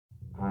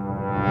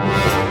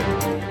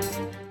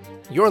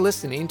You're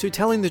listening to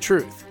Telling the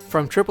Truth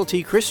from Triple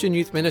T Christian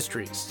Youth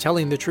Ministries,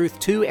 telling the truth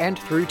to and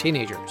through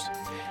teenagers.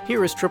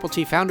 Here is Triple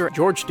T founder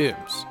George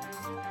Dooms.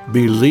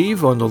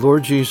 Believe on the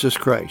Lord Jesus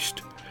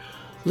Christ.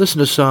 Listen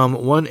to Psalm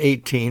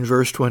 118,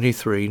 verse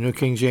 23, New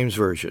King James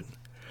Version.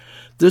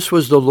 This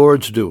was the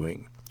Lord's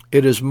doing.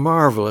 It is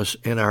marvelous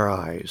in our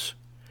eyes.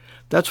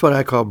 That's what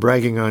I call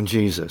bragging on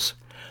Jesus,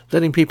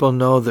 letting people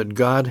know that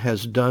God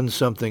has done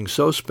something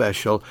so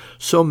special,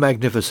 so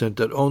magnificent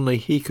that only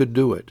He could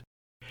do it.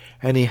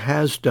 And He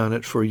has done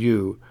it for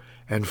you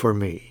and for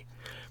me.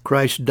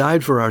 Christ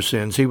died for our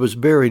sins. He was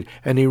buried,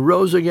 and He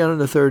rose again on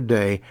the third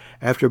day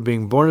after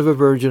being born of a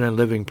virgin and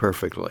living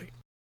perfectly.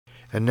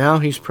 And now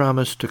He's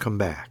promised to come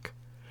back.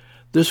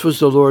 This was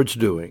the Lord's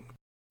doing.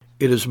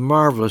 It is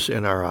marvelous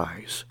in our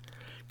eyes.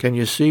 Can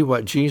you see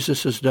what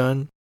Jesus has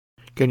done?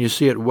 Can you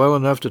see it well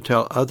enough to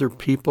tell other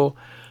people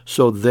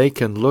so they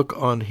can look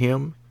on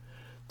Him,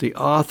 the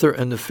author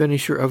and the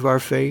finisher of our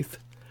faith,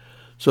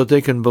 so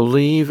they can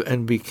believe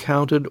and be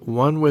counted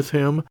one with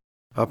Him,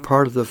 a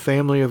part of the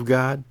family of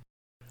God?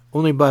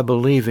 Only by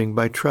believing,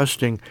 by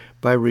trusting,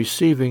 by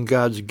receiving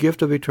God's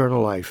gift of eternal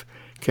life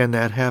can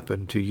that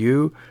happen to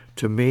you,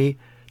 to me,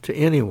 to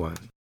anyone.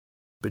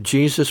 But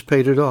Jesus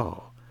paid it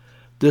all.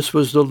 This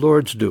was the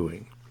Lord's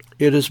doing.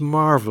 It is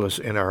marvelous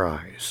in our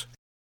eyes.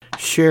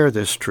 Share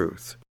this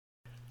truth.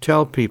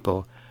 Tell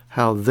people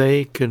how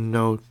they can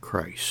know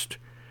Christ.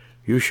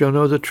 You shall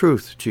know the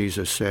truth,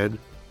 Jesus said,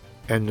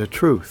 and the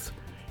truth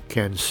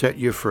can set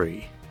you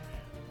free.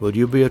 Will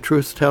you be a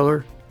truth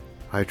teller?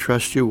 I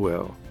trust you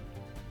will.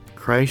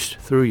 Christ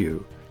through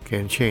you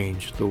can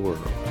change the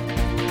world.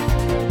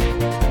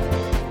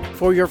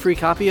 For your free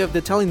copy of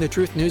the Telling the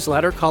Truth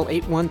newsletter, call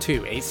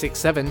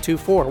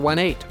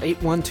 812-867-2418,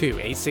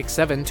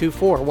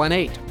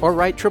 812-867-2418, or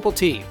write Triple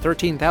T,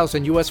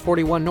 13,000 U.S.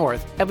 41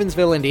 North,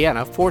 Evansville,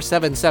 Indiana,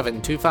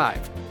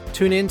 47725.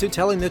 Tune in to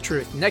Telling the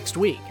Truth next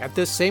week at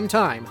this same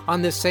time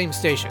on this same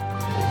station.